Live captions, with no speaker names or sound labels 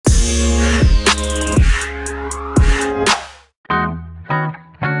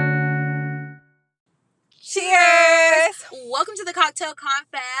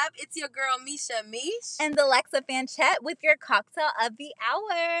up? It's your girl, Misha Mish. And Alexa Fanchette with your cocktail of the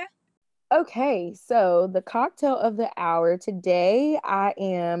hour. Okay, so the cocktail of the hour today, I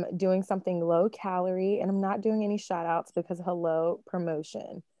am doing something low calorie and I'm not doing any shout outs because hello,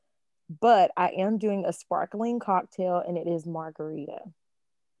 promotion. But I am doing a sparkling cocktail and it is margarita.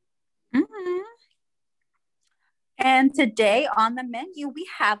 Mm-hmm. And today on the menu, we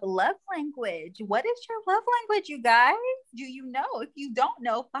have love language. What is your love language, you guys? Do you know? If you don't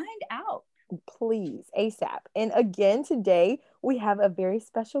know, find out. Please, ASAP. And again, today we have a very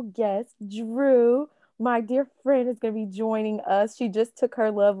special guest, Drew. My dear friend is going to be joining us. She just took her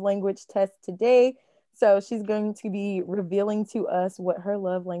love language test today. So she's going to be revealing to us what her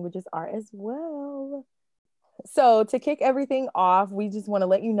love languages are as well. So to kick everything off, we just want to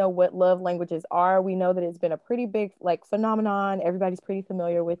let you know what love languages are. We know that it's been a pretty big phenomenon. Everybody's pretty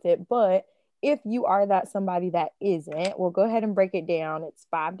familiar with it, but if you are that somebody that isn't, we'll go ahead and break it down. It's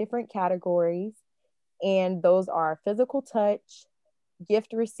 5 different categories, and those are physical touch,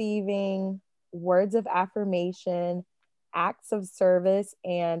 gift receiving, words of affirmation, acts of service,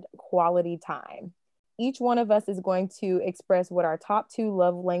 and quality time. Each one of us is going to express what our top 2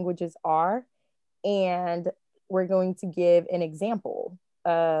 love languages are, and we're going to give an example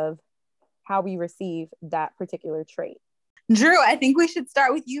of how we receive that particular trait. Drew, I think we should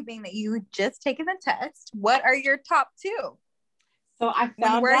start with you, being that you just taken the test. What are your top 2? So I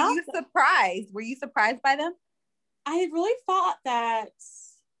found Were you surprised? Were you surprised by them? I really thought that.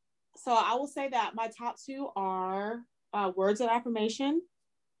 So I will say that my top 2 are words of affirmation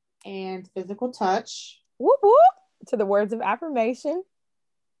and physical touch. Whoop whoop to the words of affirmation.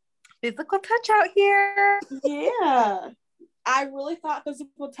 Physical touch out here. Yeah. I really thought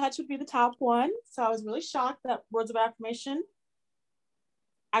physical touch would be the top one. So I was really shocked that words of affirmation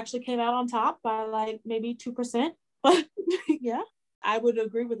actually came out on top by maybe 2%. But yeah, I would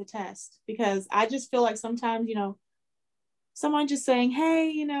agree with the test because I just feel like sometimes, someone just saying,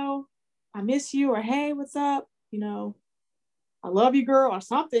 hey, I miss you, or hey, what's up? I love you, girl, or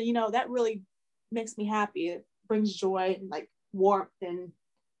something, that really makes me happy. It brings joy and warmth and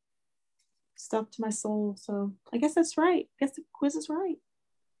stuff to my soul. So I guess that's right. I guess the quiz is right.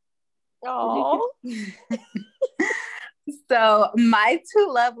 Oh. So my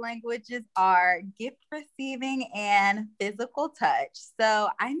 2 love languages are gift receiving and physical touch. So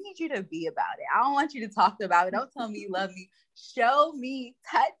I need you to be about it. I don't want you to talk about it. Don't tell me you love me. Show me,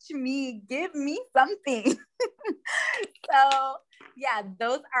 touch me, give me something. So yeah,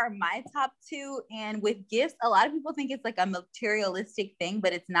 those are my top 2. And with gifts, a lot of people think it's a materialistic thing,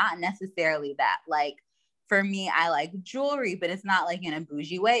 but it's not necessarily that. For me, I like jewelry, but it's not in a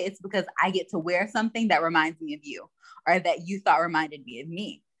bougie way. It's because I get to wear something that reminds me of you, or that you thought reminded me of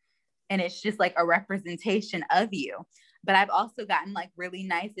me. And it's just a representation of you. But I've also gotten really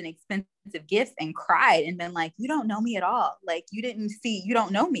nice and expensive gifts and cried and been you don't know me at all. You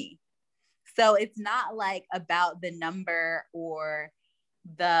don't know me. So it's not about the number or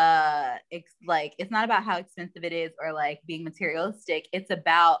it's not about how expensive it is or being materialistic. It's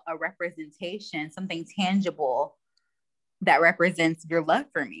about a representation, something tangible that represents your love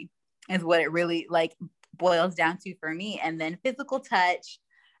for me is what it really boils down to for me. And then physical touch,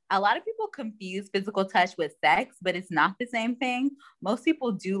 a lot of people confuse physical touch with sex, but it's not the same thing. Most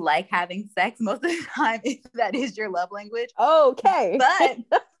people do like having sex most of the time if that is your love language. Okay.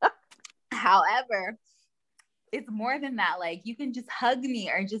 But however, it's more than that. You can just hug me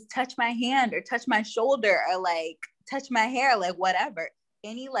or just touch my hand or touch my shoulder or touch my hair, whatever.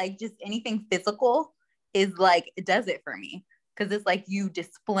 Just anything physical is it does it for me. Cause it's you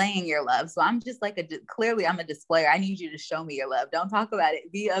displaying your love. So I'm just clearly I'm a displayer. I need you to show me your love. Don't talk about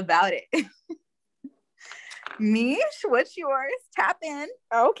it. Be about it. Mish, what's yours? Tap in.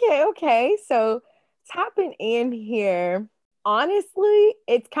 Okay. So tapping in here. Honestly,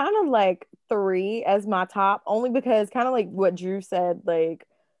 it's kind of 3 as my top, only because kind of what Drew said,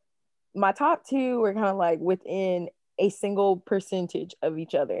 my top 2 were kind of within a single percentage of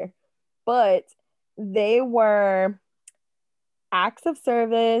each other, but they were acts of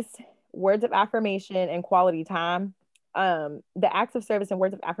service, words of affirmation, and quality time. The acts of service and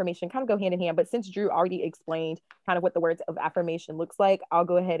words of affirmation kind of go hand in hand, but since Drew already explained kind of what the words of affirmation looks like, I'll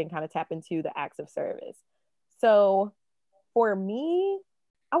go ahead and kind of tap into the acts of service. So for me,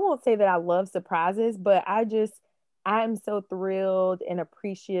 I won't say that I love surprises, but I'm so thrilled and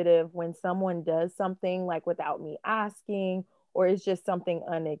appreciative when someone does something without me asking, or it's just something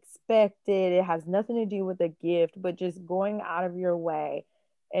unexpected. It has nothing to do with a gift, but just going out of your way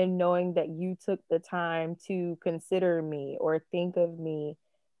and knowing that you took the time to consider me or think of me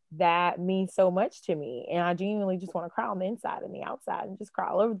that means so much to me. And I genuinely just want to cry on the inside and the outside and just cry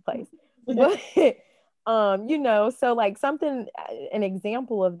all over the place. But so like something, an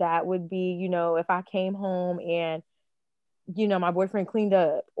example of that would be, if I came home and, my boyfriend cleaned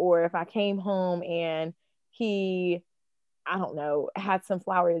up, or if I came home and he, I don't know, had some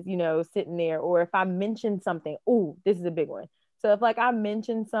flowers, sitting there, or if I mentioned something. Oh, this is a big one. So if like I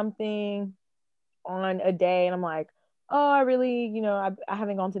mentioned something on a day and I'm like, oh, I really, I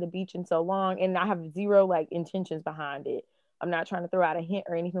haven't gone to the beach in so long, and I have zero like intentions behind it. I'm not trying to throw out a hint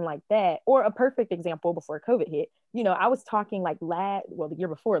or anything like that. Or a perfect example before COVID hit, I was talking like the year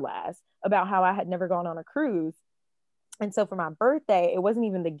before last, about how I had never gone on a cruise. And so for my birthday, it wasn't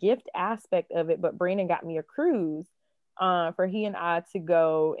even the gift aspect of it, but Brandon got me a cruise for he and I to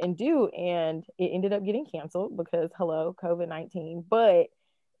go and do. And it ended up getting canceled because hello, COVID-19. But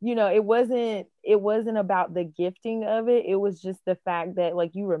it wasn't about the gifting of it. It was just the fact that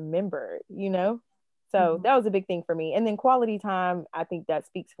like you remembered. So that was a big thing for me. And then quality time, I think that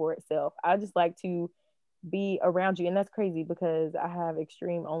speaks for itself. I just like to be around you. And that's crazy because I have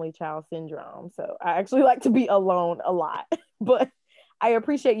extreme only child syndrome. So I actually like to be alone a lot. But I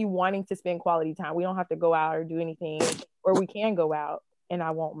appreciate you wanting to spend quality time. We don't have to go out or do anything, or we can go out and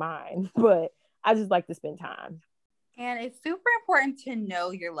I won't mind. But I just like to spend time. And it's super important to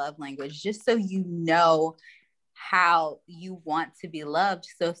know your love language, just so you know how you want to be loved,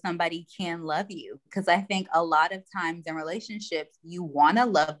 so somebody can love you. Because I think a lot of times in relationships, you want to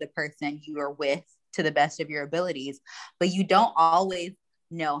love the person you are with to the best of your abilities, but you don't always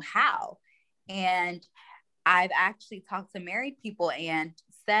know how. And I've actually talked to married people and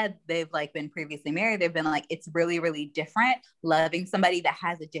said they've like been previously married. They've been like, it's really, really different loving somebody that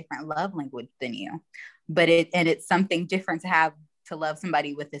has a different love language than you. But it's something different to love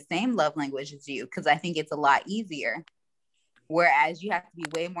somebody with the same love language as you, because I think it's a lot easier. Whereas you have to be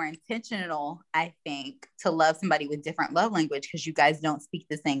way more intentional, I think, to love somebody with different love language, because you guys don't speak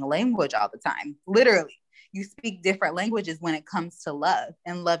the same language all the time. Literally, you speak different languages when it comes to love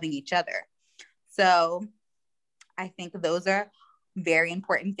and loving each other. So I think those are very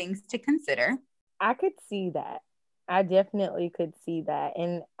important things to consider. I could see that. I definitely could see that.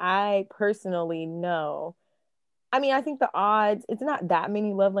 And I personally know, I think the odds, it's not that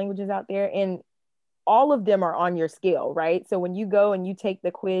many love languages out there, and all of them are on your scale, right? So when you go and you take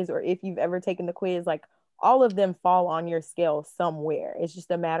the quiz, or if you've ever taken the quiz, like all of them fall on your scale somewhere. It's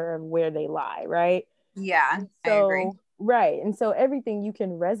just a matter of where they lie, right? Yeah, I agree. Right. And so everything you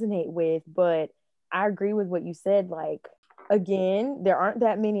can resonate with, but I agree with what you said. Like, again, there aren't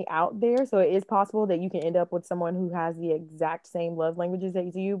that many out there. So it is possible that you can end up with someone who has the exact same love languages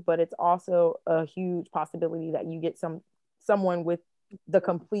as you, but it's also a huge possibility that you get someone with the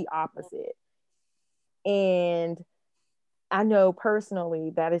complete opposite. And I know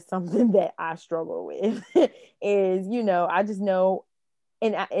personally that is something that I struggle with is, I just know,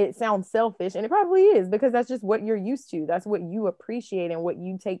 and it sounds selfish, and it probably is, because that's just what you're used to. That's what you appreciate and what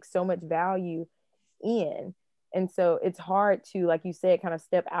you take so much value in. And so it's hard to, like you said, kind of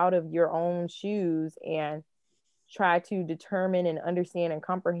step out of your own shoes and try to determine and understand and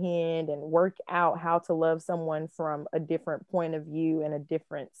comprehend and work out how to love someone from a different point of view and a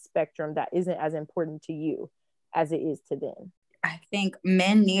different spectrum that isn't as important to you as it is to them. I think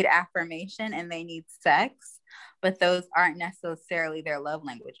men need affirmation and they need sex, but those aren't necessarily their love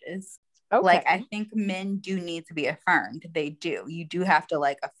languages. Okay. Like, I think men do need to be affirmed. They do. You do have to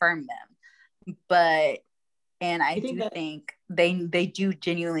like affirm them. And I do think they do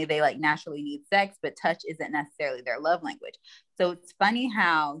genuinely, they like naturally need sex, but touch isn't necessarily their love language. So it's funny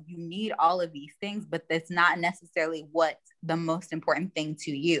how you need all of these things, but that's not necessarily what's the most important thing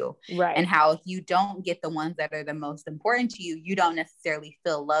to you. Right. And how if you don't get the ones that are the most important to you, you don't necessarily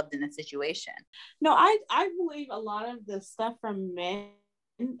feel loved in the situation. No, I believe a lot of the stuff from men,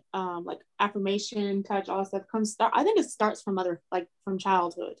 like affirmation, touch, all that stuff I think it starts from from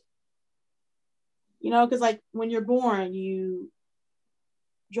childhood. Because like when you're born, you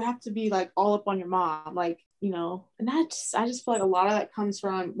have to be like all up on your mom, like, and I just feel like a lot of that comes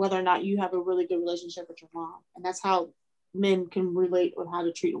from whether or not you have a really good relationship with your mom. And that's how men can relate with how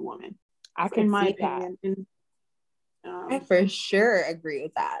to treat a woman. I can, in my opinion. And, I for sure agree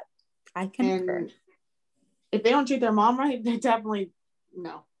with that. I concur. If they don't treat their mom right, they definitely,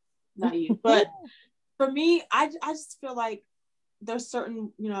 no, not you. But for me, I just feel like there's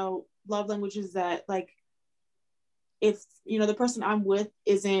certain, love languages that, like, if the person I'm with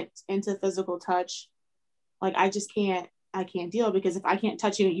isn't into physical touch, like I can't deal, because if I can't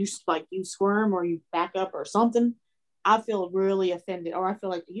touch you and you squirm or you back up or something, I feel really offended, or I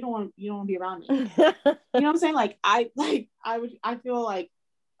feel like you don't want to be around me. You know what I'm saying? Like I feel like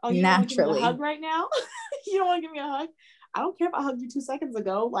Oh, you don't want to give me a naturally. hug right now? You don't want to give me a hug? I don't care if I hugged you 2 seconds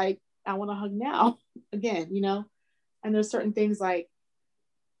ago. Like, I want a hug now. Again, and there's certain things like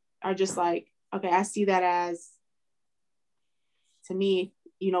are just like, okay, I see that as, to me,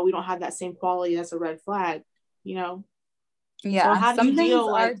 we don't have that same quality. That's a red flag, So how do some you things deal,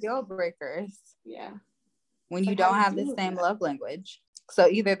 are like, deal breakers. Yeah. When you Like, how don't do you have deal the with same that? love language. So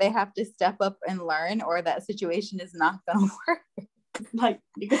either they have to step up and learn, or that situation is not gonna work. Like,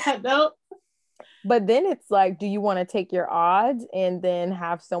 you got no. But then it's like, do you want to take your odds and then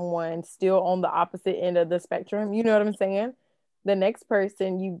have someone still on the opposite end of the spectrum? You know what I'm saying? The next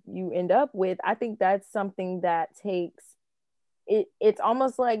person you end up with, I think that's something that takes it. It's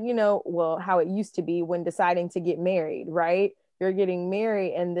almost like, well, how it used to be when deciding to get married, right? You're getting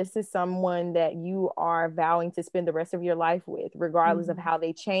married, and this is someone that you are vowing to spend the rest of your life with, regardless of how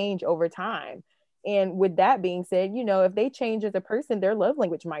they change over time. And with that being said, if they change as a person, their love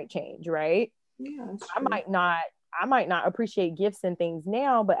language might change, right? Yeah, that's I true. might not appreciate gifts and things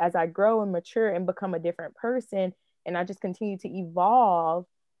now, but as I grow and mature and become a different person and I just continue to evolve,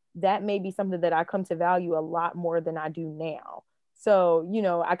 that may be something that I come to value a lot more than I do now. So,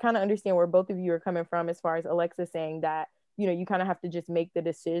 I kind of understand where both of you are coming from as far as Alexa saying that, you kind of have to just make the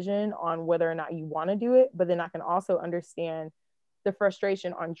decision on whether or not you want to do it. But then I can also understand the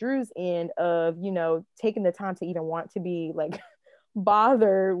frustration on Drew's end of, taking the time to even want to be like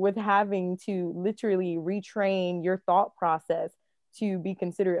bother with having to literally retrain your thought process to be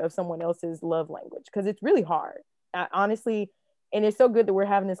considerate of someone else's love language, because it's really hard. Honestly, and it's so good that we're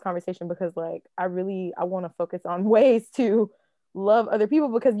having this conversation, because like I want to focus on ways to love other people,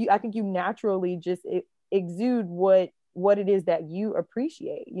 because I think you naturally just exude what it is that you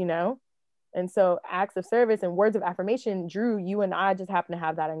appreciate, and so acts of service and words of affirmation, Drew, you and I just happen to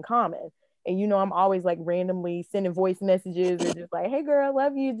have that in common. And I'm always like randomly sending voice messages or just like, hey girl, I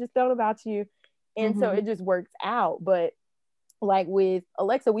love you, just thought about you. And so it just works out. But like with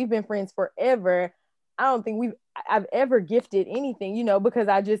Alexa, we've been friends forever. I don't think I've ever gifted anything, because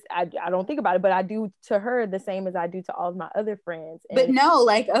I don't think about it, but I do to her the same as I do to all of my other friends. But no,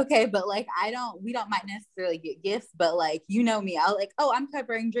 like, okay, but like we don't might necessarily get gifts, but like, me, I'll like, oh, I'm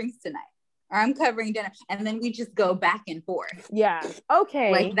covering drinks tonight, or I'm covering dinner, and then we just go back and forth. Yeah.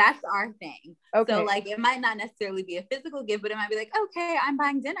 Okay. Like, that's our thing. Okay. So like, it might not necessarily be a physical gift, but it might be like, okay, I'm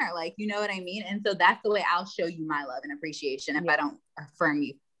buying dinner. Like, you know what I mean? And so that's the way I'll show you my love and appreciation if I don't affirm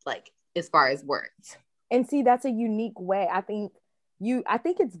you, like, as far as words. And see, that's a unique way. I think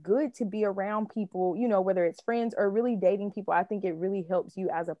it's good to be around people, whether it's friends or really dating people. I think it really helps you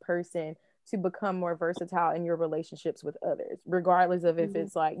as a person to become more versatile in your relationships with others, regardless of if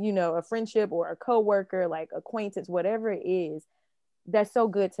it's like, a friendship or a coworker, like acquaintance, whatever it is. That's so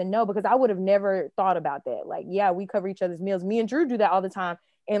good to know, because I would have never thought about that. Like, yeah, we cover each other's meals. Me and Drew do that all the time.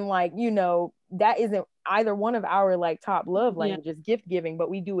 And like, that isn't either one of our like top love languages, gift giving, but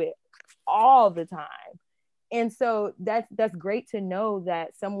we do it all the time. And so that's great to know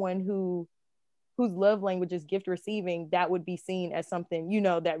that someone whose love language is gift receiving, that would be seen as something,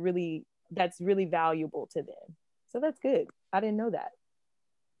 that's really valuable to them. So that's good. I didn't know that.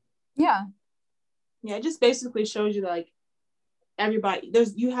 Yeah. Yeah, it just basically shows you like everybody,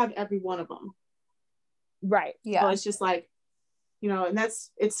 you have every one of them. Right. Yeah. So it's just like, and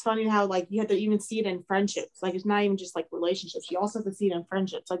it's funny how like you have to even see it in friendships. Like, it's not even just like relationships. You also have to see it in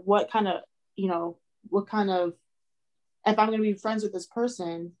friendships. Like, what kind of, if I'm going to be friends with this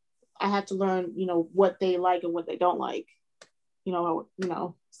person, I have to learn, what they like and what they don't like,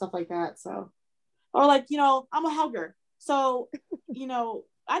 stuff like that. So, or like, I'm a hugger. So,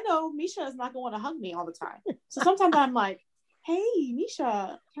 I know Misha is not going to want to hug me all the time. So sometimes I'm like, hey,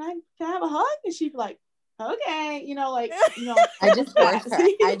 Misha, can I have a hug? And she'd be like, okay, I just force her.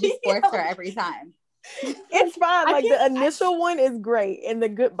 I just force her every time. It's fine. Like, the initial one is great and the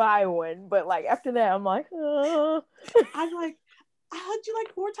goodbye one, but like after that, I'm like, I'm like, I hugged you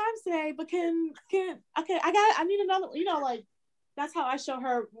like 4 times today, but I need another, like, that's how I show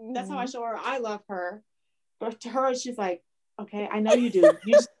her. That's how I show her I love her. But to her, she's like, okay, I know you do.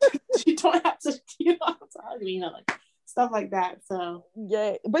 You don't have to hug me, like stuff like that. So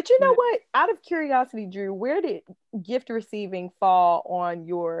yeah, but you know what? Out of curiosity, Drew, where did gift receiving fall on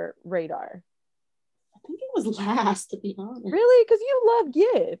your radar? I think it was last, to be honest. Really? Because you love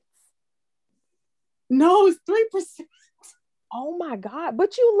gifts. No, it's 3%. Oh my God.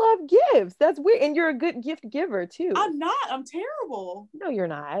 But you love gifts. That's weird. And you're a good gift giver too. I'm not. I'm terrible. No, you're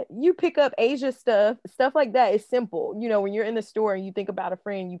not. You pick up Asia stuff like that is simple. When you're in the store and you think about a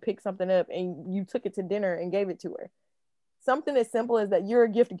friend, you pick something up and you took it to dinner and gave it to her. Something as simple as that. You're a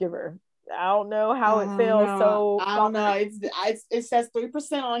gift giver. I don't know how it feels. So I don't know. It says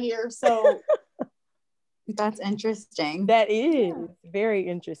 3% on here, so that's interesting. That is very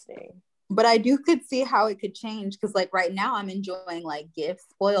interesting. But I could see how it could change, because like right now I'm enjoying like gifts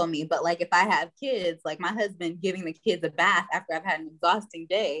spoil me, but like if I have kids, like my husband giving the kids a bath after I've had an exhausting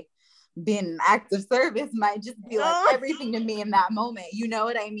day, being an act of service might just be like everything to me in that moment. You know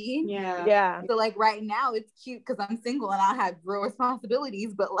what I mean? Yeah. So like right now it's cute because I'm single and I have real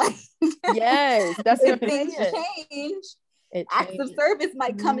responsibilities, but like yes, that's if things change, acts of service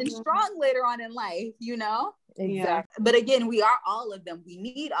might come in strong later on in life, you know? Exactly. But again, we are all of them. We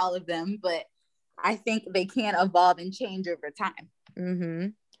need all of them, but I think they can evolve and change over time. Mm-hmm.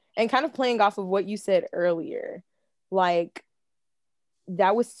 And kind of playing off of what you said earlier, like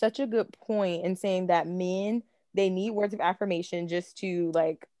that was such a good point in saying that men, they need words of affirmation just to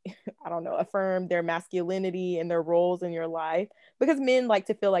like, I don't know, affirm their masculinity and their roles in your life, because men like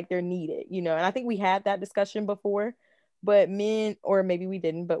to feel like they're needed, you know. And I think we had that discussion before, but men, or maybe we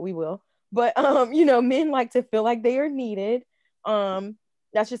didn't, but we will. But you know, men like to feel like they are needed.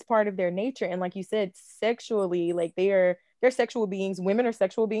 That's just part of their nature. And like you said, sexually, like they're sexual beings. Women are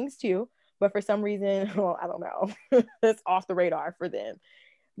sexual beings too, but for some reason, well, I don't know, it's off the radar for them.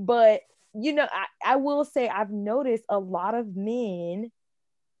 But you know, I will say I've noticed a lot of men,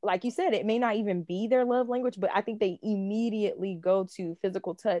 like you said, it may not even be their love language, but I think they immediately go to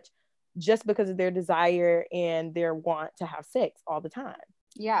physical touch just because of their desire and their want to have sex all the time.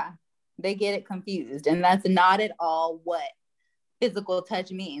 Yeah, they get it confused, and that's not at all what physical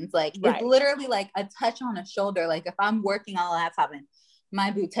touch means. Like it's literally like a touch on a shoulder. Like if I'm working on a laptop and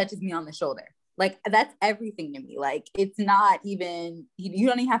my boo touches me on the shoulder, like that's everything to me. Like it's not even, you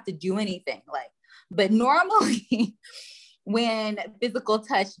don't even have to do anything. Like, but normally when physical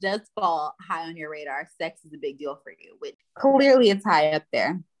touch does fall high on your radar, sex is a big deal for you, which clearly it's high up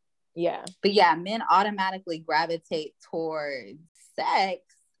there. Yeah. But yeah, men automatically gravitate towards sex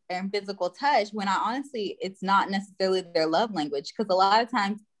and physical touch when honestly, it's not necessarily their love language, because a lot of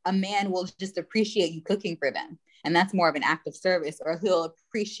times a man will just appreciate you cooking for them. And that's more of an act of service, or he'll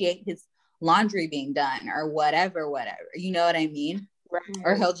appreciate his laundry being done or whatever, you know what I mean? Right.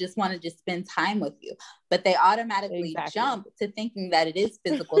 Or he'll just want to just spend time with you. But they automatically jump to thinking that it is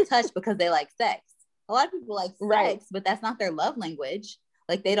physical touch because they like sex. A lot of people like sex, but that's not their love language.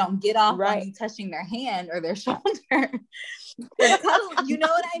 Like they don't get off on you touching their hand or their shoulder. You know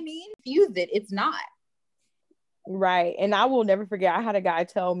what I mean? Fuse it. It's not. Right. And I will never forget, I had a guy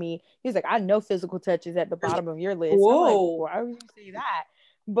tell me, he's like, I know physical touch is at the bottom of your list. Whoa. I'm like, why would you say that?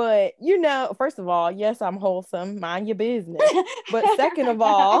 But you know, first of all, yes, I'm wholesome. Mind your business. But second of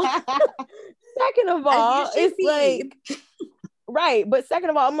all, it's like, right. But second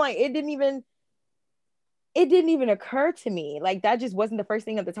of all, I'm like, it didn't even occur to me. Like that just wasn't the first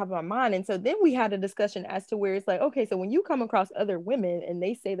thing at the top of my mind. And so then we had a discussion as to where it's like, okay, so when you come across other women and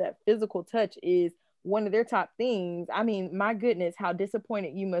they say that physical touch is one of their top things, I mean, my goodness, how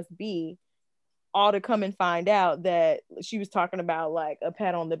disappointed you must be, all to come and find out that she was talking about like a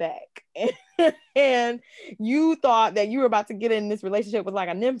pat on the back. And you thought that you were about to get in this relationship with like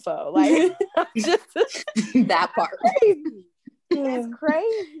a nympho. Like just that part. Crazy. It's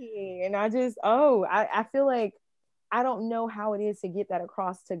crazy. And I feel like I don't know how it is to get that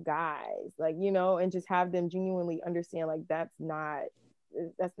across to guys, like, you know, and just have them genuinely understand like that's not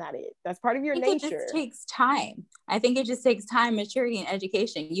it. That's part of your nature. It just takes time. I think it just takes time, maturity, and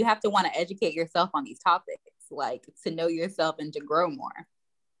education. You have to want to educate yourself on these topics, like to know yourself and to grow more.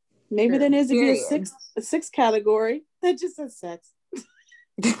 Maybe there needs to be a six category that just says sex.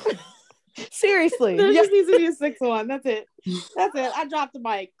 Seriously. There just needs to be a sixth one. That's it. I dropped the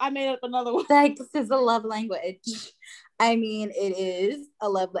mic. I made up another one. Sex is a love language. I mean, it is a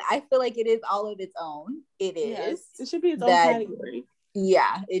love. I feel like it is all of its own. It is. Yes, it should be its own category.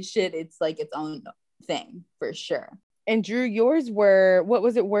 Yeah, it should. It's like its own thing for sure. And Drew, yours were, what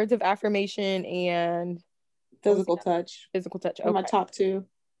was it? Words of affirmation and physical touch. Physical touch. Okay. My top two.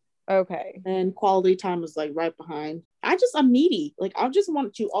 Okay. And quality time was like right behind. I'm needy. Like I just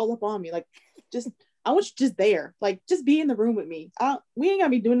want you all up on me. Like I want you just there. Like just be in the room with me. We ain't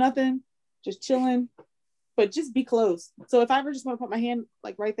gotta be doing nothing. Just chilling. But just be close. So if I ever just want to put my hand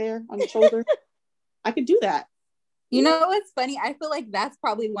like right there on your shoulder, I could do that. You know what's funny? I feel like that's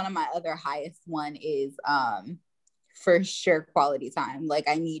probably one of my other highest one is for sure quality time. Like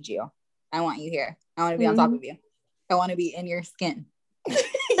I need you. I want you here. I want to be on top of you. I want to be in your skin.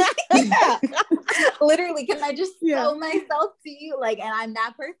 Literally, can I just show myself to you? Like, and I'm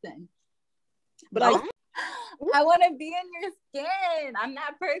that person. But I want to be in your skin. I'm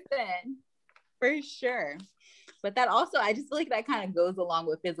that person. For sure. But that also, I just feel like that kind of goes along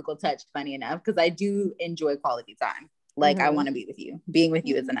with physical touch, funny enough, because I do enjoy quality time. Like, I want to be with you. Being with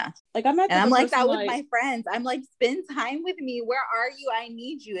you is enough. Like, I'm not, and I'm like that with my friends. I'm like, spend time with me. Where are you? I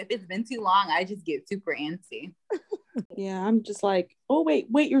need you. If it's been too long, I just get super antsy. Yeah, I'm just like, oh wait,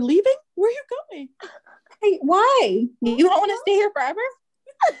 you're leaving? Where are you going? Hey, why? You don't want to stay here forever?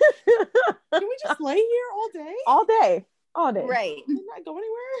 Can we just lay here all day? All day. Right. Can not go anywhere?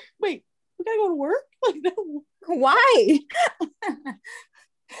 Wait, we gotta go to work? Like, no. Why?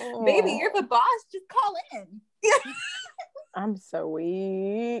 Baby, you're the boss. Just call in. I'm so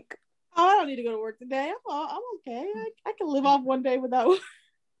weak. Oh, I don't need to go to work today. I'm okay. I can live off one day without.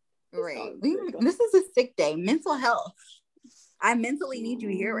 Right. This is a sick day. Mental health. I mentally need you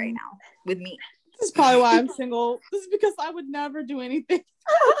here right now with me. This is probably why I'm single. This is because I would never do anything.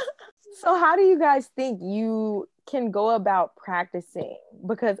 So how do you guys think you can go about practicing?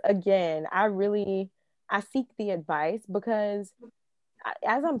 Because again, I seek the advice because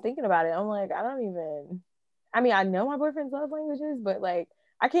as I'm thinking about it, I'm like, I know my boyfriend's love languages, but like,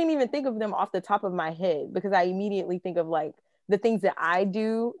 I can't even think of them off the top of my head because I immediately think of like the things that I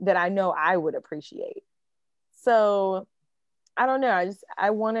do that I know I would appreciate. So I don't know. I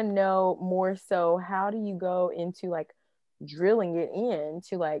want to know more so how do you go into like drilling it in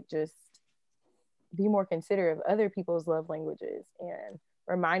to like just be more considerate of other people's love languages and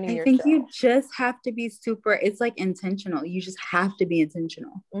reminding yourself. I think you just have to be it's like intentional. You just have to be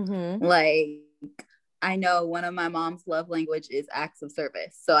intentional. Mm-hmm. Like, I know one of my mom's love language is acts of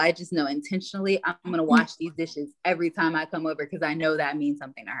service. So I just know intentionally I'm going to wash these dishes every time I come over because I know that means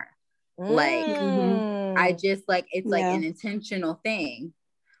something to her. Like, I just like, it's like an intentional thing.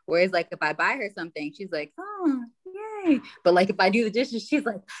 Whereas like, if I buy her something, she's like, oh, yay. But like, if I do the dishes, she's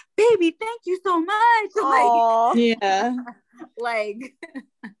like, baby, thank you so much. Aww. Like, yeah. Like,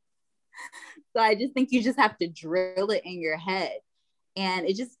 so I just think you just have to drill it in your head. And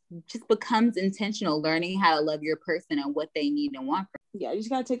it just becomes intentional, learning how to love your person and what they need and want. Yeah, you just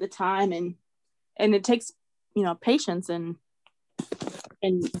gotta take the time and it takes, patience and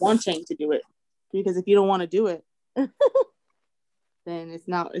wanting to do it. Because if you don't want to do it, then it's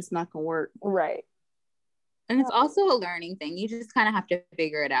not gonna work. Right. And it's also a learning thing. You just kind of have to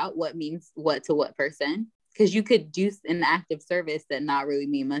figure it out, what means what to what person. Because you could do an act of service that not really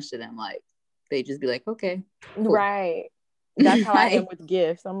mean much to them. Like, they just be like, okay, cool. Right. That's how I am with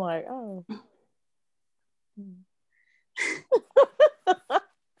gifts. I'm like, oh.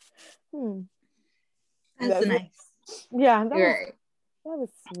 That's nice. Yeah, that was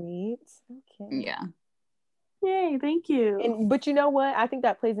sweet. Okay. Yeah. Yay, thank you. But you know what? I think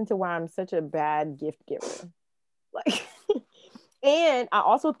that plays into why I'm such a bad gift giver. Like, and I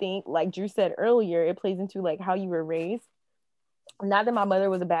also think, like Drew said earlier, it plays into like how you were raised. Not that my mother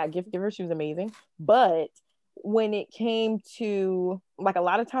was a bad gift giver, she was amazing, but when it came to like a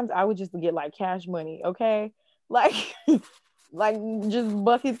lot of times I would just get like cash money, okay? Like like just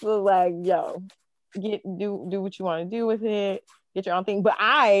buckets of like, yo, do what you want to do with it, get your own thing. But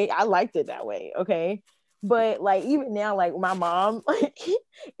I liked it that way, okay? But like even now, like my mom, like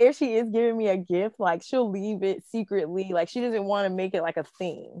if she is giving me a gift, like she'll leave it secretly, like she doesn't want to make it like a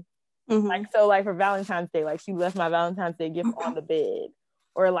thing. Like, so like for Valentine's Day, like she left my Valentine's Day gift on the bed.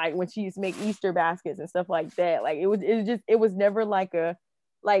 Or like when she used to make Easter baskets and stuff like that. Like it was never like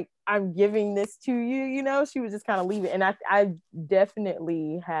I'm giving this to you, she would just kind of leave it. And I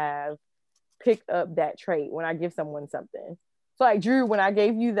definitely have picked up that trait when I give someone something. So like Drew, when I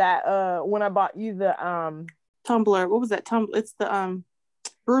gave you that, when I bought you the tumbler, what was that tumbler? It's the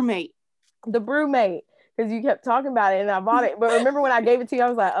brewmate. The brewmate. Because you kept talking about it and I bought it. But remember when I gave it to you, I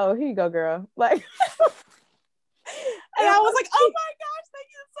was like, oh, here you go, girl. Like and I was like, oh my gosh, thank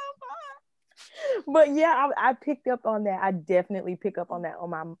you so much. But yeah, I picked up on that. I definitely pick up on that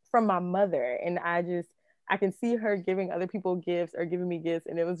from my mother. And I can see her giving other people gifts or giving me gifts.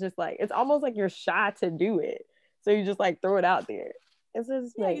 And it was just like, it's almost like you're shy to do it. So you just like throw it out there. It's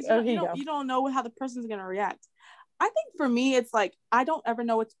just like, oh, here you go. You don't know how the person's going to react. I think for me, it's like, I don't ever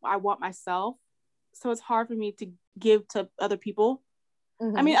know what I want myself. So it's hard for me to give to other people.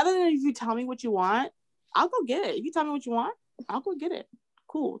 Mm-hmm. I mean, other than if you tell me what you want, I'll go get it. If you tell me what you want, I'll go get it.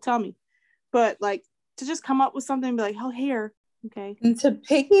 Cool, tell me. But like to just come up with something and be like, oh, here, okay. And to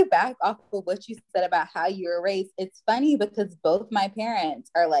piggyback off of what you said about how you were raised, it's funny because both my parents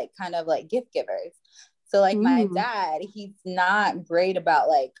are like kind of like gift givers. So like my dad, he's not great about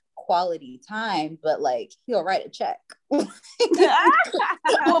like quality time, but like he'll write a check. Well,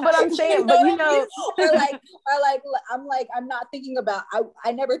 but I'm sayor like I'm like, I'm not thinking about,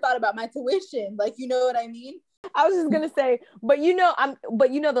 I never thought about my tuition. Like, you know what I mean? I was just gonna say, but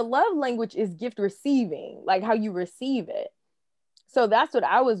the love language is gift receiving, like how you receive it. So that's what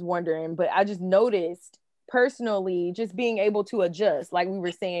I was wondering. But I just noticed personally, just being able to adjust, like we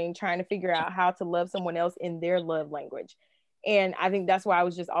were saying, trying to figure out how to love someone else in their love language. And I think that's why I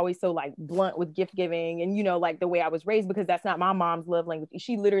was just always so like blunt with gift giving and, like the way I was raised, because that's not my mom's love language.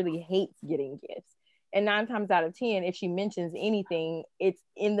 She literally hates getting gifts. And 9 times out of 10, if she mentions anything, it's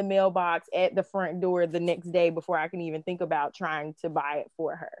in the mailbox at the front door the next day before I can even think about trying to buy it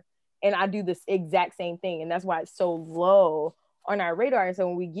for her. And I do this exact same thing. And that's why it's so low on our radar. And so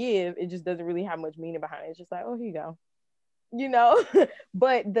when we give, it just doesn't really have much meaning behind it. It's just like, oh, here you go.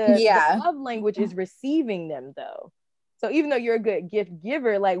 But the love language is receiving them though. So even though you're a good gift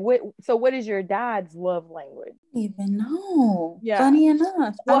giver, like what is your dad's love language? I don't even know. Yeah. Funny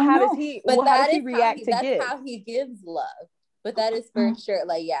enough. Well, how does he react to gifts? That's how he gives love. But that is for sure.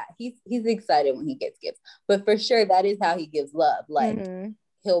 Like, yeah, he's excited when he gets gifts. But for sure, that is how he gives love. Like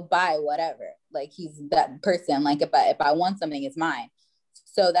he'll buy whatever. Like he's that person. Like if I want something, it's mine.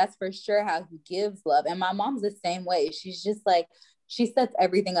 So that's for sure how he gives love. And my mom's the same way. She's just like, she sets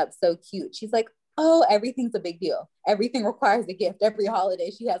everything up so cute. She's like, oh, everything's a big deal. Everything requires a gift. Every holiday,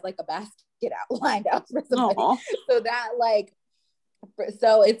 she has like a basket lined out for somebody. Aww. So that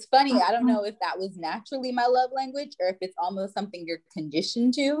so it's funny. I don't know if that was naturally my love language or if it's almost something you're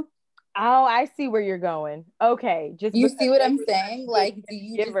conditioned to. Oh, I see where you're going. Okay. Just you see what I'm saying? Like, do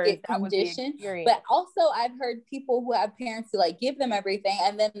you just get conditioned? But also I've heard people who have parents who like give them everything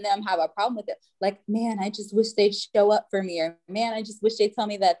and then them have a problem with it. Like, man, I just wish they'd show up for me, or man, I just wish they'd tell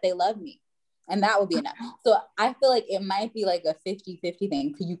me that they love me. And that would be enough. So I feel like it might be like a 50-50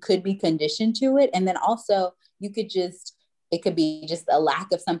 thing. You could be conditioned to it. And then also it could be just a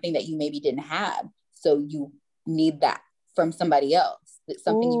lack of something that you maybe didn't have. So you need that from somebody else. That's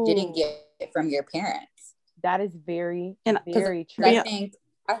something you didn't get from your parents. That is very true.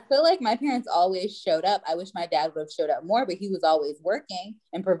 I feel like my parents always showed up. I wish my dad would have showed up more, but he was always working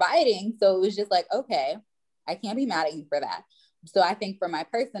and providing. So it was just like, okay, I can't be mad at you for that. So I think for my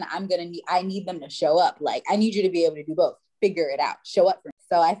person, I need them to show up. Like, I need you to be able to do both, figure it out, show up for me.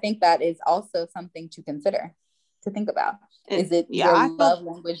 So I think that is also something to consider, to think about. Is it your love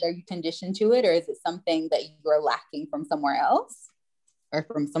language? Are you conditioned to it? Or is it something that you're lacking from somewhere else or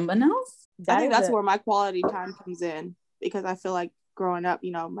from someone else? I think that's where my quality time comes in, because I feel like growing up,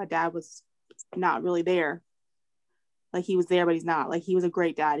 my dad was not really there. Like he was there, but he's not. Like he was a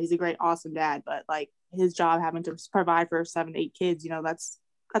great dad. He's a great, awesome dad. But like his job having to provide for 7-8 kids,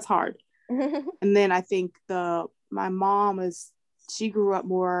 that's hard. And then I think my mom she grew up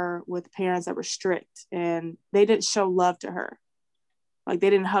more with parents that were strict and they didn't show love to her. Like they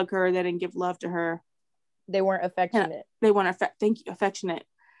didn't hug her. They didn't give love to her. They weren't affectionate. Affectionate.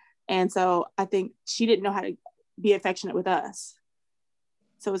 And so I think she didn't know how to be affectionate with us.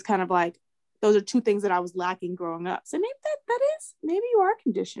 So it's kind of like, those are two things that I was lacking growing up. So maybe you are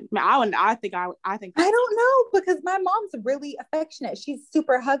conditioned. I think I don't know, because my mom's really affectionate. She's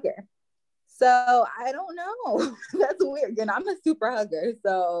super hugger. So I don't know. That's weird. And I'm a super hugger.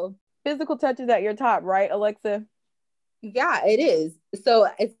 So physical touch is at your top, right, Alexa? Yeah, it is. So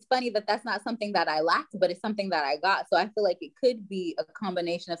it's funny that that's not something that I lacked, but it's something that I got. So I feel like it could be a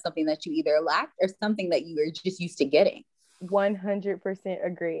combination of something that you either lacked or something that you were just used to getting. 100%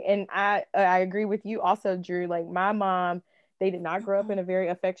 agree. And I agree with you also, Drew. Like my mom, they did not grow up in a very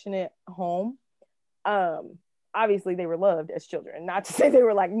affectionate home. Obviously they were loved as children, not to say they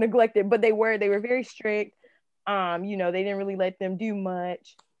were like neglected, but they were very strict. They didn't really let them do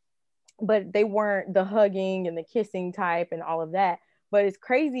much, but they weren't the hugging and the kissing type and all of that. But it's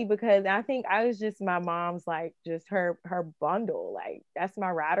crazy because I think I was just my mom's, like, just her bundle. Like, that's my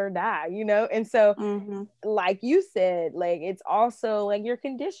ride or die, And so, like you said, like, it's also like you're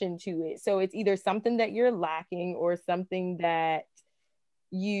conditioned to it. So it's either something that you're lacking or something that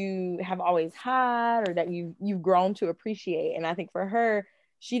you have always had or that you've grown to appreciate. And I think for her,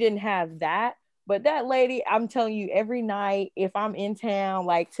 she didn't have that. But that lady, I'm telling you, every night, if I'm in town,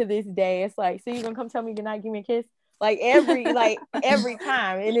 like to this day, it's like, so you gonna come tell me goodnight, give me a kiss? Like every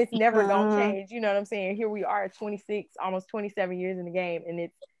time, and it's never gonna change. You know what I'm saying? Here we are, 26, almost 27 years in the game, and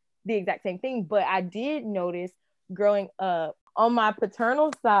it's the exact same thing. But I did notice growing up on my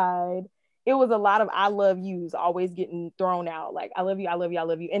paternal side, it was a lot of I love yous always getting thrown out. Like, I love you, I love you, I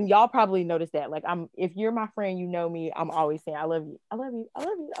love you. And y'all probably noticed that. Like, if you're my friend, you know me, I'm always saying I love you, I love you, I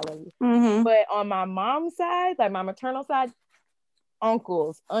love you, I love you. Mm-hmm. But on my mom's side, like my maternal side,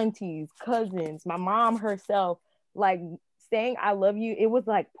 uncles, aunties, cousins, my mom herself, like saying I love you, it was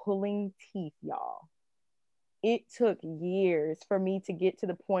like pulling teeth, y'all. it took years for me to get to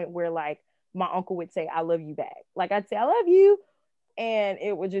the point where like my uncle would say, I love you back. Like I'd say, I love you. And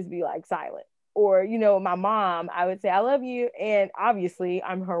it would just be like silent. Or, you know, my mom, I would say, I love you. And obviously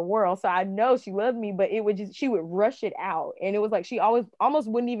I'm her world. So I know she loved me, but it would just, she would rush it out. And it was like, she always almost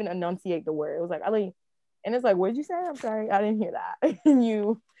wouldn't even enunciate the word. It was like, I love you. And it's like, what did you say? I'm sorry. I didn't hear that. And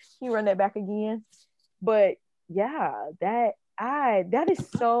you run that back again. But yeah, that is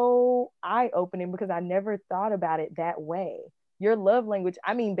so eye-opening because I never thought about it that way. Your love language,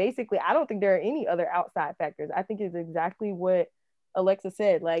 I mean, basically, I don't think there are any other outside factors. I think it's exactly what Alexa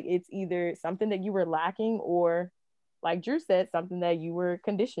said. Like, it's either something that you were lacking or, like Drew said, something that you were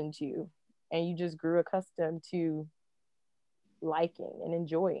conditioned to and you just grew accustomed to liking and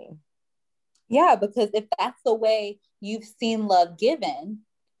enjoying. Yeah, because if that's the way you've seen love given,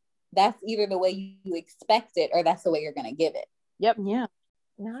 that's either the way you expect it or that's the way you're going to give it. Yep. Yeah.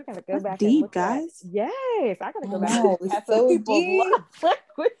 Now I gotta go That's back deep, and look guys. at, yes, I gotta go back No, and it's some so people's deep. love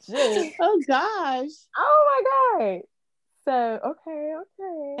languages. Oh gosh. Oh my god. So okay.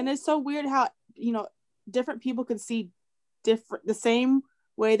 And it's so weird how, you know, different people can see the same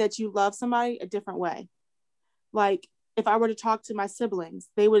way that you love somebody a different way. Like if I were to talk to my siblings,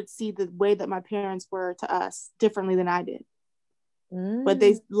 they would see the way that my parents were to us differently than I did. But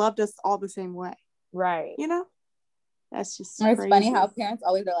they loved us all the same way. Right. You know? That's just It's crazy. funny how parents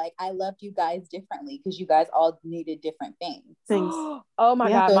always are like, I loved you guys differently because you guys all needed different things. Oh my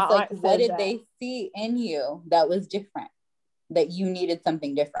god. So My it's like, aunt what did that. they see in you that was different? That you needed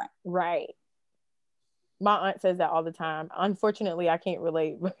something different. Right. My aunt says that all the time. Unfortunately, I can't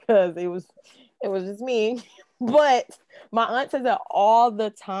relate because it was just me. But my aunt says that all the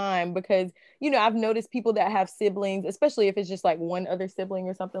time because, you know, I've noticed people that have siblings, especially if it's just like one other sibling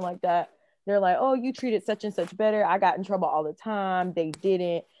or something like that. They're like, oh, you treated such and such better. I got in trouble all the time. They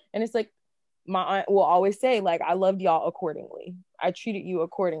didn't. And it's like, my aunt will always say, like, I loved y'all accordingly. I treated you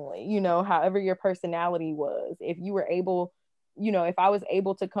accordingly, you know, however your personality was. If you were able, you know, if I was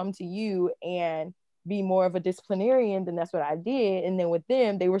able to come to you and be more of a disciplinarian, then that's what I did. And then with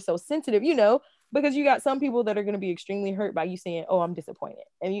them, they were so sensitive, you know, because you got some people that are going to be extremely hurt by you saying, oh, I'm disappointed.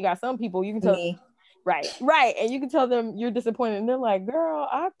 And you got some people you can tell Me. Right. And you can tell them you're disappointed and they're like, girl,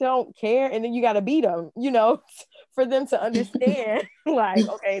 I don't care. And then you got to beat them, you know, for them to understand like,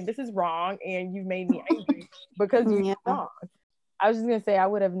 okay, this is wrong. And you've made me angry because you're wrong. I was just going to say, I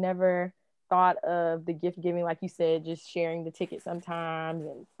would have never thought of the gift giving, like you said, just sharing the ticket sometimes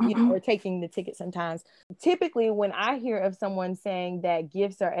and, you know, or taking the ticket sometimes. Typically, when I hear of someone saying that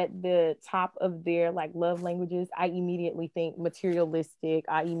gifts are at the top of their like love languages, I immediately think materialistic.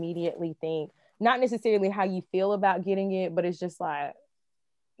 I immediately think not necessarily how you feel about getting it, but it's just like,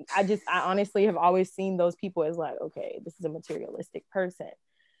 I honestly have always seen those people as like, okay, this is a materialistic person.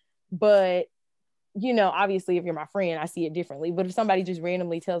 But, you know, obviously if you're my friend, I see it differently. But if somebody just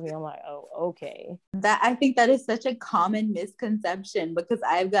randomly tells me, I'm like, oh, okay. I think that is such a common misconception because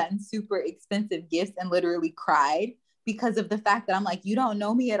I've gotten super expensive gifts and literally cried because of the fact that I'm like, you don't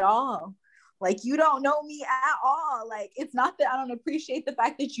know me at all. Like, you don't know me at all. Like, it's not that I don't appreciate the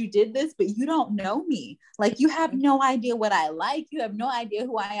fact that you did this, but you don't know me. Like, you have no idea what I like. You have no idea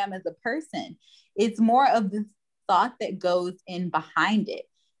who I am as a person. It's more of the thought that goes in behind it.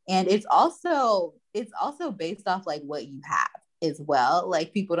 And it's also based off like what you have as well.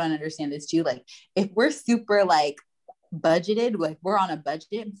 Like, people don't understand this too. Like, if we're super like budgeted, like we're on a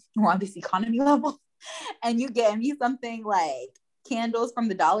budget, we're on this economy level, and you get me something like candles from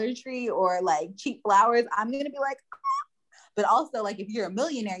the Dollar Tree or like cheap flowers, I'm gonna be like, oh. But also like if you're a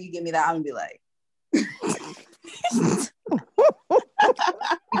millionaire, you give me that, I'm gonna be like,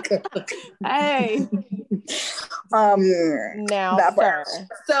 hey, now, that sir.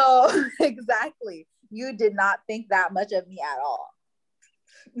 So exactly, you did not think that much of me at all.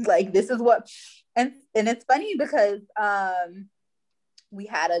 Like, this is what, and it's funny because we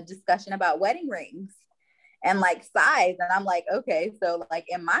had a discussion about wedding rings and like size, and I'm like, okay, so like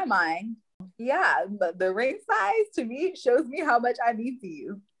in my mind, yeah, but the ring size to me shows me how much I mean to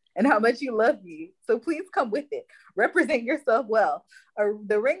you and how much you love me. So please come with it. Represent yourself well.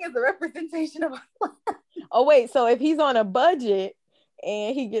 The ring is a representation of Oh wait, so if he's on a budget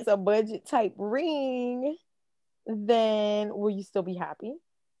and he gets a budget type ring, then will you still be happy?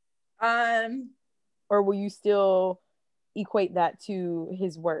 Or will you still equate that to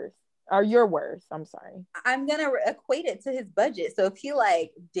his worth or your worth? I'm sorry. I'm gonna equate it to his budget. So if he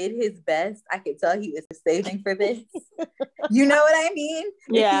like did his best, I could tell he was saving for this. You know what I mean?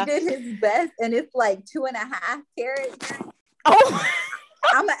 Yeah. If he did his best and it's like 2.5 carats, Oh.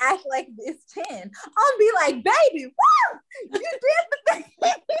 I'm gonna act like it's 10. I'll be like, baby, woo! You did the thing.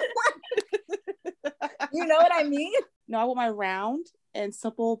 You know what I mean? No, I want my round and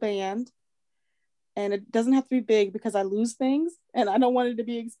simple band. And it doesn't have to be big because I lose things and I don't want it to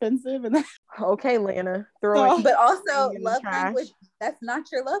be expensive. And Okay, Lana. But also love trash. language, that's not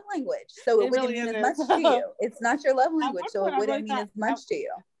your love language. So it wouldn't really mean isn't. as much to you. It's not your love language. So it point, I wouldn't really mean thought- as much to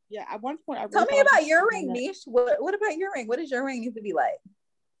you. Yeah, at one point I really Tell me thought about was your doing ring, that. Niche. What about your ring? What does your ring need to be like?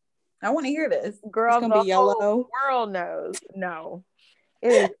 I want to hear this. Girl, It's gonna be yellow. The whole world knows. No.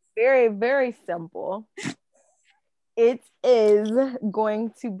 It is very, very simple. It is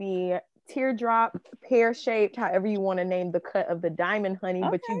going to be teardrop, pear-shaped, however you want to name the cut of the diamond, honey.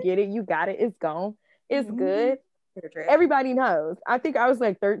 But you get it, you got it, it's gone. It's good. Everybody knows. I think I was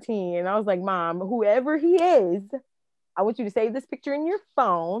like 13 and I was like, Mom, whoever he is, I want you to save this picture in your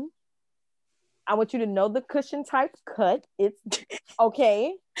phone. I want you to know the cushion type cut. It's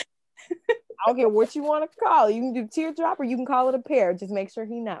okay. I don't care what you want to call it. You can do teardrop or you can call it a pear. Just make sure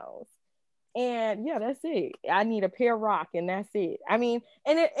he knows. And yeah, that's it. I need a pear rock and that's it. I mean,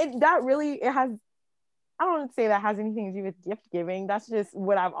 and it has, I don't want to say that has anything to do with gift giving. That's just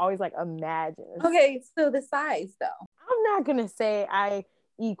what I've always like imagined. Okay, so the size though. I'm not going to say I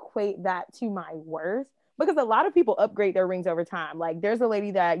equate that to my worth because a lot of people upgrade their rings over time. Like there's a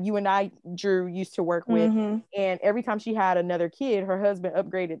lady that you and I, Drew, used to work with, and every time she had another kid, her husband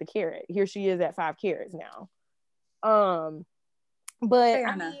upgraded the carat. Here she is at 5 carats now. But Fair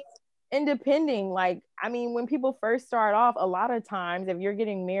I enough. mean, and depending, like, I mean, when people first start off, a lot of times, if you're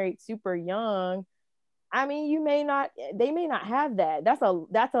getting married super young, I mean, they may not have that. That's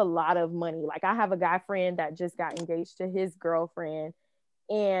a lot of money. Like I have a guy friend that just got engaged to his girlfriend.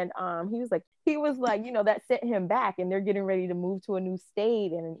 And he was like, you know, that set him back and they're getting ready to move to a new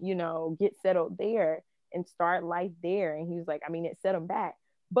state and, you know, get settled there and start life there. And he was like, I mean, it set him back.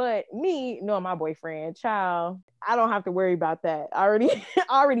 But me, knowing my boyfriend, child, I don't have to worry about that. I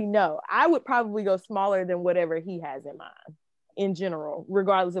already know. I would probably go smaller than whatever he has in mind in general,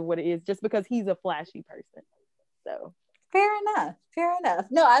 regardless of what it is, just because he's a flashy person. So Fair enough.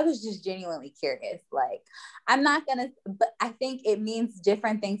 No, I was just genuinely curious. Like, but I think it means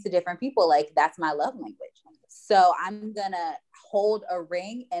different things to different people. Like, that's my love language. So I'm gonna hold a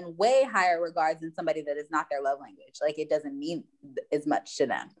ring in way higher regards than somebody that is not their love language. Like, it doesn't mean as much to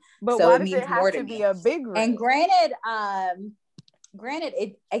them. But so why it does means it have more to me. be a big ring? And granted,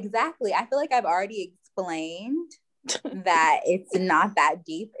 it exactly. I feel like I've already explained that it's not that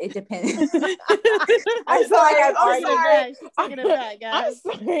deep. It depends. I'm sorry. She's taking it back, guys.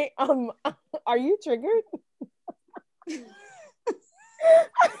 I'm sorry. Are you triggered?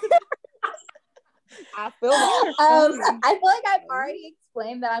 I feel like I feel like I've already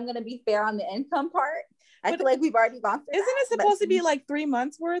explained that I'm going to be fair on the income part. I feel like we've already gone through. Isn't it supposed to be like 3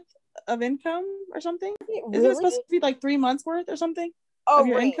 months worth of income or something? really? Isn't it supposed to be like 3 months worth or something of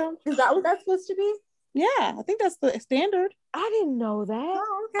your income? Is that what that's supposed to be? Yeah, I think that's the standard. I didn't know that.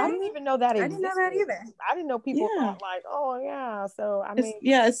 Oh, okay. I didn't even know that existed. I didn't know that either. I didn't know people Yeah. thought like, oh yeah. So I mean,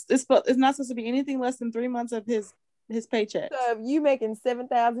 it's not supposed to be anything less than 3 months of his paycheck. so if you making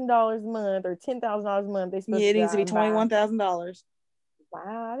 $7,000 a month or $10,000 a month, they supposed It to needs to be go out and buy- $21,000.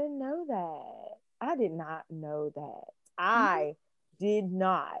 Wow, I didn't know that. I did not know that. I did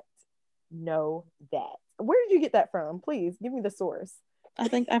not know that. Where did you get that from? Please give me the source. I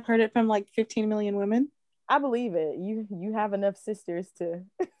think I've heard it from like 15 million women. I believe it. You have enough sisters to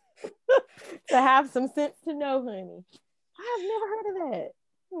to have some sense to know, honey. I have never heard of that.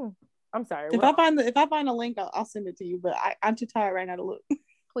 I'm sorry. If I find a link, I'll send it to you. But I'm too tired right now to look.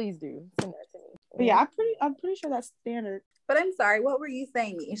 Please do send that to me. But yeah, I'm pretty sure that's standard. But I'm sorry. What were you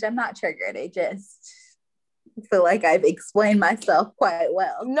saying, Nish? I'm not triggered. I just feel like I've explained myself quite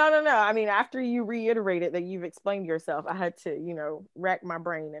well. No. I mean, after you reiterated that you've explained yourself, I had to, rack my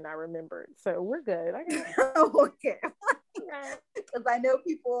brain and I remembered. So we're good. Okay. Because I know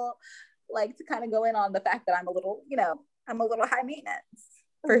people like to kind of go in on the fact that I'm a little high maintenance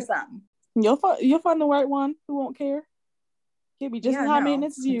for some. You'll find the right one who won't care. He'll be just as high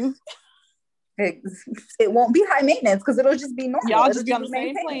maintenance as you. It won't be high maintenance because it'll just be normal. Y'all it'll just be on the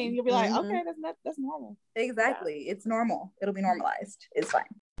same maintained. plane. You'll be like, okay, that's normal. Exactly. Yeah. It's normal. It'll be normalized. It's fine.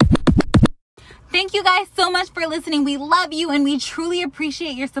 Thank you guys so much for listening. We love you and we truly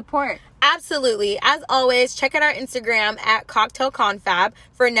appreciate your support. Absolutely. As always, check out our Instagram at Cocktail Confab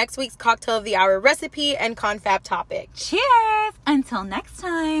for next week's Cocktail of the Hour recipe and confab topic. Cheers! Until next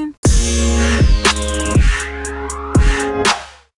time.